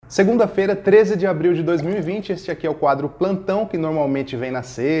Segunda-feira, 13 de abril de 2020, este aqui é o quadro Plantão, que normalmente vem na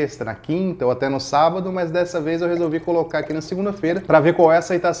sexta, na quinta ou até no sábado, mas dessa vez eu resolvi colocar aqui na segunda-feira para ver qual é a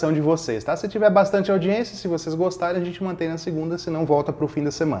aceitação de vocês, tá? Se tiver bastante audiência, se vocês gostarem, a gente mantém na segunda, se não volta para o fim da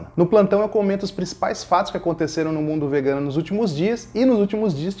semana. No Plantão eu comento os principais fatos que aconteceram no mundo vegano nos últimos dias, e nos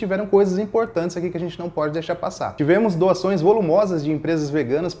últimos dias tiveram coisas importantes aqui que a gente não pode deixar passar. Tivemos doações volumosas de empresas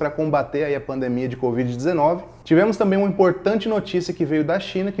veganas para combater aí a pandemia de Covid-19. Tivemos também uma importante notícia que veio da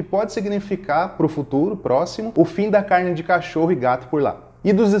China que pode significar para o futuro próximo o fim da carne de cachorro e gato por lá.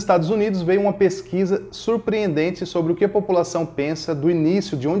 E dos Estados Unidos veio uma pesquisa surpreendente sobre o que a população pensa do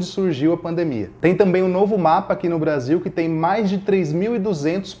início, de onde surgiu a pandemia. Tem também um novo mapa aqui no Brasil que tem mais de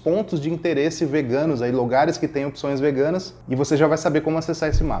 3.200 pontos de interesse veganos, aí lugares que têm opções veganas, e você já vai saber como acessar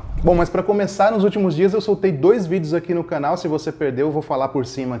esse mapa. Bom, mas para começar, nos últimos dias eu soltei 2 vídeos aqui no canal, se você perdeu eu vou falar por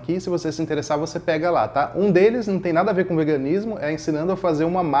cima aqui, se você se interessar você pega lá, tá? Um deles não tem nada a ver com veganismo, é ensinando a fazer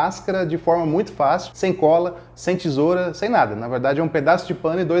uma máscara de forma muito fácil, sem cola, sem tesoura, sem nada. Na verdade é um pedaço de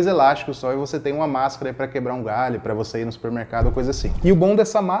pano e 2 elásticos só, e você tem uma máscara aí para quebrar um galho, para você ir no supermercado ou coisa assim. E o bom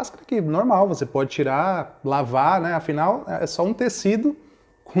dessa máscara é que normal, você pode tirar, lavar, né? Afinal, é só um tecido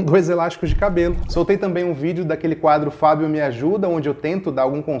com 2 elásticos de cabelo. Soltei também um vídeo daquele quadro Fábio Me Ajuda, onde eu tento dar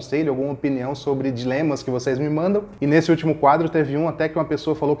algum conselho, alguma opinião sobre dilemas que vocês me mandam. E nesse último quadro teve um até que uma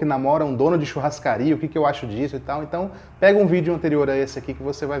pessoa falou que namora um dono de churrascaria, o que eu acho disso e tal. Então pega um vídeo anterior a esse aqui que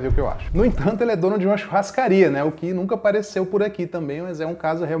você vai ver o que eu acho. No entanto, ele é dono de uma churrascaria, né? O que nunca apareceu por aqui também, mas é um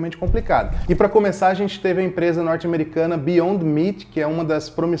caso realmente complicado. E para começar, a gente teve a empresa norte-americana Beyond Meat, que é uma das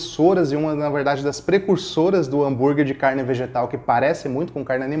promissoras e uma, na verdade, das precursoras do hambúrguer de carne vegetal, que parece muito com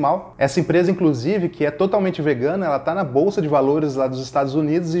carne animal. Essa empresa, inclusive, que é totalmente vegana, ela está na bolsa de valores lá dos Estados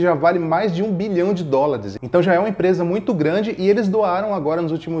Unidos e já vale mais de $1 bilhão. Então já é uma empresa muito grande e eles doaram agora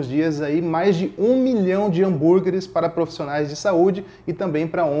nos últimos dias aí mais de 1 milhão de hambúrgueres para profissionais de saúde e também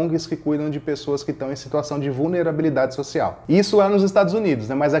para ONGs que cuidam de pessoas que estão em situação de vulnerabilidade social. Isso lá nos Estados Unidos,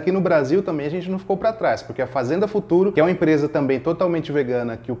 né? Mas aqui no Brasil também a gente não ficou para trás, porque a Fazenda Futuro, que é uma empresa também totalmente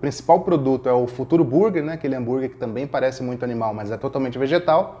vegana, que o principal produto é o Futuro Burger, né? Aquele hambúrguer que também parece muito animal, mas é totalmente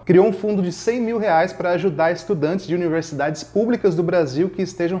vegetal, criou um fundo de R$100 mil para ajudar estudantes de universidades públicas do Brasil que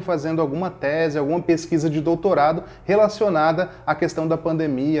estejam fazendo alguma tese, alguma pesquisa de doutorado relacionada à questão da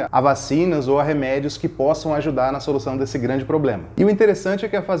pandemia, a vacinas ou a remédios que possam ajudar na solução desse grande problema. E o interessante é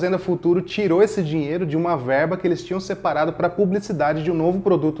que a Fazenda Futuro tirou esse dinheiro de uma verba que eles tinham separado para a publicidade de um novo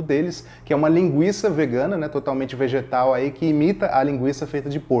produto deles, que é uma linguiça vegana, né, totalmente vegetal aí, que imita a linguiça feita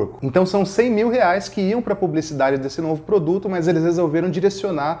de porco. Então são R$100 mil que iam para a publicidade desse novo produto, mas eles resolveram direcionar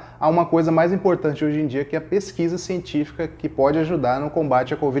a uma coisa mais importante hoje em dia, que é a pesquisa científica que pode ajudar no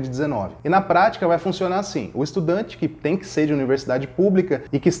combate à Covid-19. E na prática vai funcionar assim: o estudante que tem que ser de universidade pública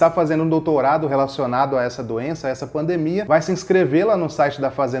e que está fazendo um doutorado relacionado a essa doença, a essa pandemia, vai se inscrever lá no site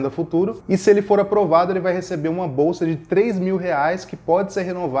da Fazenda Futuro e se ele for aprovado ele vai receber uma bolsa de R$3 mil que pode ser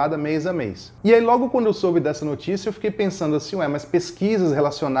renovada mês a mês. E aí logo quando eu soube dessa notícia eu fiquei pensando assim, mas pesquisas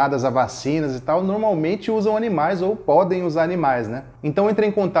relacionadas a vacinas e tal normalmente usam animais ou podem usar animais, né? Então entrei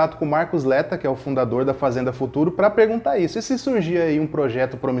em contato com o Marcos Leta, que é o fundador da Fazenda Futuro, para perguntar isso. E se surgir aí um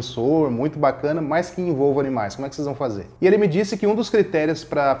projeto promissor, muito bacana, mas que envolva animais, como é que vocês vão fazer? E ele me disse que um dos critérios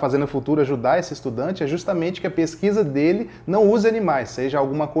para a Fazenda Futuro ajudar esse estudante é justamente que a pesquisa dele não use animais, seja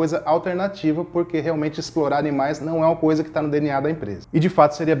alguma coisa alternativa, porque realmente explorar animais não é uma coisa que está no DNA da empresa. E de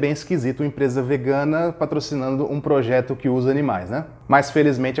fato seria bem esquisito uma empresa vegana patrocinando um projeto que usa animais, né? Mas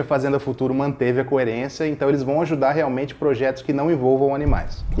felizmente a Fazenda Futuro manteve a coerência, então eles vão ajudar realmente projetos que não envolvam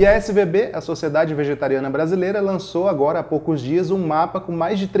animais. E a SVB, a Sociedade Vegetariana Brasileira, lançou agora há poucos dias um mapa com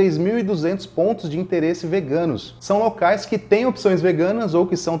mais de 3.200 pontos de interesse veganos. São locais que têm opções veganas ou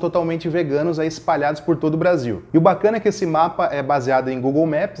que são totalmente veganos aí espalhados por todo o Brasil. E o bacana é que esse mapa é baseado em Google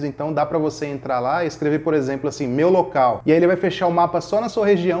Maps, então dá para você entrar lá e escrever, por exemplo, assim, meu local. E aí ele vai fechar o mapa só na sua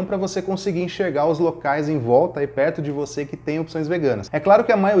região para você conseguir enxergar os locais em volta e perto de você que tem opções veganas. É claro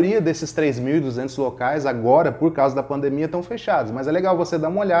que a maioria desses 3.200 locais agora, por causa da pandemia, estão fechados, mas é legal você dar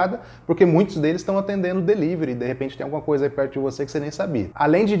uma olhada, porque muitos deles estão atendendo delivery, e de repente tem alguma coisa aí perto de você que você nem sabia.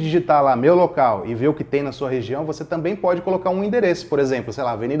 Além de digitar lá meu local e ver o que tem na sua região, você também pode colocar um endereço, por exemplo, sei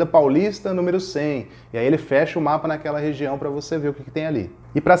lá, Avenida Paulista, número 100, e aí ele fecha o mapa naquela região para você ver o que tem ali.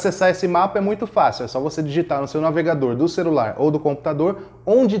 E para acessar esse mapa é muito fácil, é só você digitar no seu navegador do celular ou do computador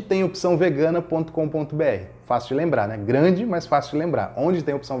onde tem opção vegana.com.br. Fácil de lembrar, né? Grande, mas fácil de lembrar. Onde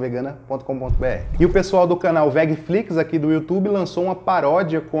tem opçãovegana.com.br. E o pessoal do canal Vegflix aqui do YouTube lançou uma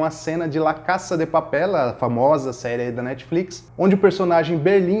paródia com a cena de La Casa de Papel, a famosa série aí da Netflix, onde o personagem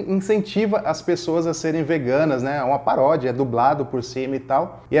Berlim incentiva as pessoas a serem veganas, né? É uma paródia, é dublado por cima e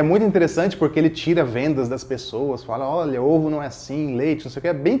tal. E é muito interessante porque ele tira vendas das pessoas, fala, olha, ovo não é assim, leite, não sei o que.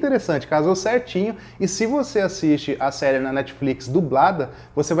 É bem interessante, casou certinho. E se você assiste a série na Netflix dublada,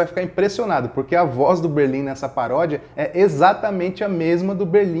 você vai ficar impressionado, porque a voz do Berlim nessa paródia é exatamente a mesma do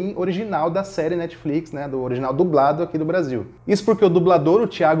Berlim original da série Netflix, né, do original dublado aqui do Brasil. Isso porque o dublador, o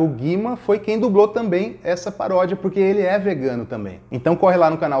Thiago Guima, foi quem dublou também essa paródia, porque ele é vegano também. Então corre lá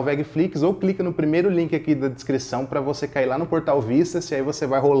no canal Vegflix ou clica no primeiro link aqui da descrição para você cair lá no portal Vistas, e aí você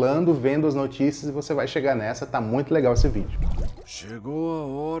vai rolando, vendo as notícias e você vai chegar nessa. Tá muito legal esse vídeo. Chegou a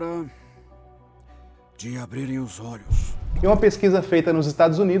hora de abrirem os olhos. E uma pesquisa feita nos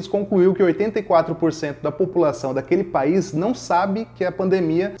Estados Unidos concluiu que 84% da população daquele país não sabe que a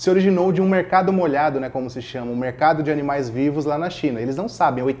pandemia se originou de um mercado molhado, né, como se chama, um mercado de animais vivos lá na China. Eles não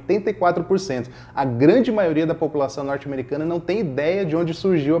sabem, 84%. A grande maioria da população norte-americana não tem ideia de onde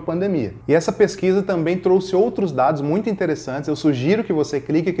surgiu a pandemia. E essa pesquisa também trouxe outros dados muito interessantes. Eu sugiro que você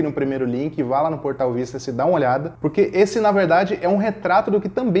clique aqui no primeiro link e vá lá no portal Vista se dá uma olhada, porque esse, na verdade, é um retrato do que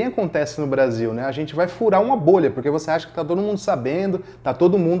também acontece no Brasil, né? A gente vai furar uma bolha, porque você acha que tá todo mundo sabendo, tá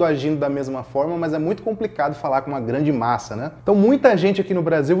todo mundo agindo da mesma forma, mas é muito complicado falar com uma grande massa, né? Então muita gente aqui no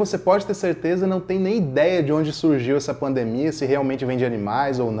Brasil, você pode ter certeza, não tem nem ideia de onde surgiu essa pandemia, se realmente vem de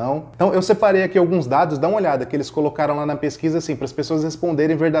animais ou não. Então eu separei aqui alguns dados, dá uma olhada, que eles colocaram lá na pesquisa assim, para as pessoas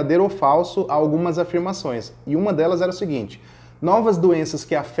responderem verdadeiro ou falso a algumas afirmações. E uma delas era o seguinte: novas doenças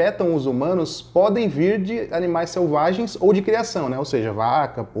que afetam os humanos podem vir de animais selvagens ou de criação, né? Ou seja,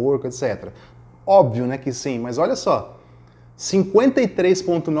 vaca, porco, etc. Óbvio, né, que sim, mas olha só,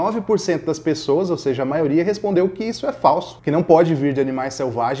 53,9% das pessoas, ou seja, a maioria, respondeu que isso é falso, que não pode vir de animais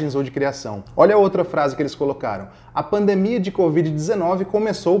selvagens ou de criação. Olha a outra frase que eles colocaram. A pandemia de Covid-19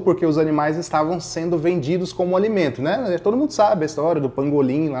 começou porque os animais estavam sendo vendidos como alimento, né? Todo mundo sabe a história do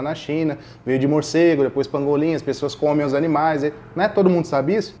pangolim lá na China, veio de morcego, depois pangolim, as pessoas comem os animais, né? Todo mundo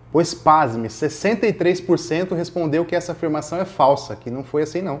sabe isso? Pois pasme, 63% respondeu que essa afirmação é falsa, que não foi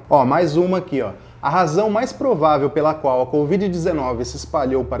assim não. Ó, mais uma aqui, ó. A razão mais provável pela qual a Covid-19 se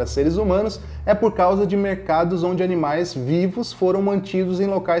espalhou para seres humanos é por causa de mercados onde animais vivos foram mantidos em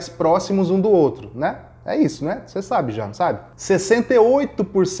locais próximos um do outro, né? É isso, né? Você sabe já, não sabe?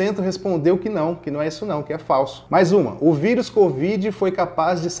 68% respondeu que não é isso não, que é falso. Mais uma. O vírus Covid foi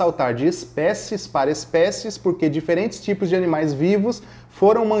capaz de saltar de espécies para espécies porque diferentes tipos de animais vivos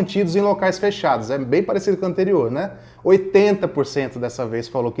foram mantidos em locais fechados. É bem parecido com o anterior, né? 80% dessa vez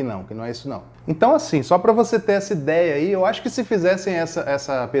falou que não é isso não. Então assim, só para você ter essa ideia aí, eu acho que se fizessem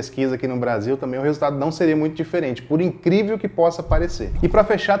essa pesquisa aqui no Brasil também o resultado não seria muito diferente, por incrível que possa parecer. E para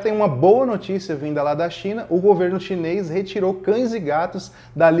fechar, tem uma boa notícia vinda lá da China. O governo chinês retirou cães e gatos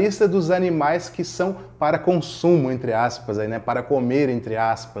da lista dos animais que são para consumo, entre aspas, aí, né? Para comer, entre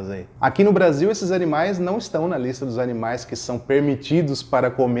aspas. Aí. Aqui no Brasil, esses animais não estão na lista dos animais que são permitidos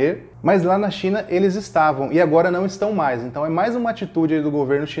para comer, mas lá na China eles estavam e agora não estão mais. Então é mais uma atitude aí do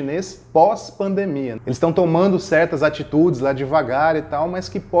governo chinês pós-pandemia. Eles estão tomando certas atitudes lá devagar e tal, mas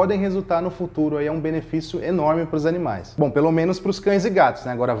que podem resultar no futuro aí, é um benefício enorme para os animais. Bom, pelo menos para os cães e gatos,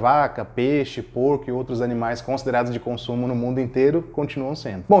 né? Agora vaca, peixe, porco e outros animais considerados de consumo no mundo inteiro continuam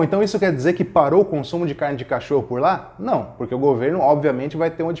sendo. Bom, então isso quer dizer que parou o consumo de carne de cachorro por lá? Não, porque o governo obviamente vai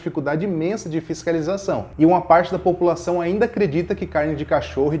ter uma dificuldade imensa de fiscalização. E uma parte da população ainda acredita que carne de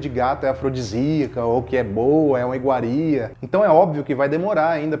cachorro e de gato é afrodisíaca ou que é boa, é uma iguaria. Então é óbvio que vai demorar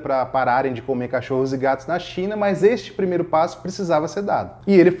ainda para pararem de comer cachorros e gatos na China, mas este primeiro passo precisava ser dado.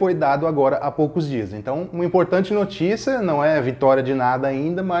 E ele foi dado agora há poucos dias. Então, uma importante notícia, não é vitória de nada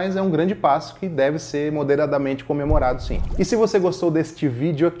ainda, mas é um grande passo que deve ser moderadamente comemorado sim. E se você gostou deste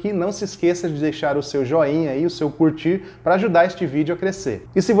vídeo aqui, não se esqueça de deixar o seu joinha e o seu curtir para ajudar este vídeo a crescer.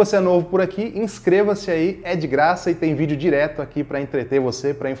 E se você é novo por aqui, inscreva-se aí, é de graça e tem vídeo direto aqui para entreter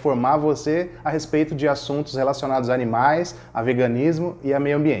você, para informar você a respeito de assuntos relacionados a animais, a veganismo e a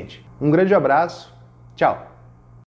meio ambiente. Um grande abraço, tchau!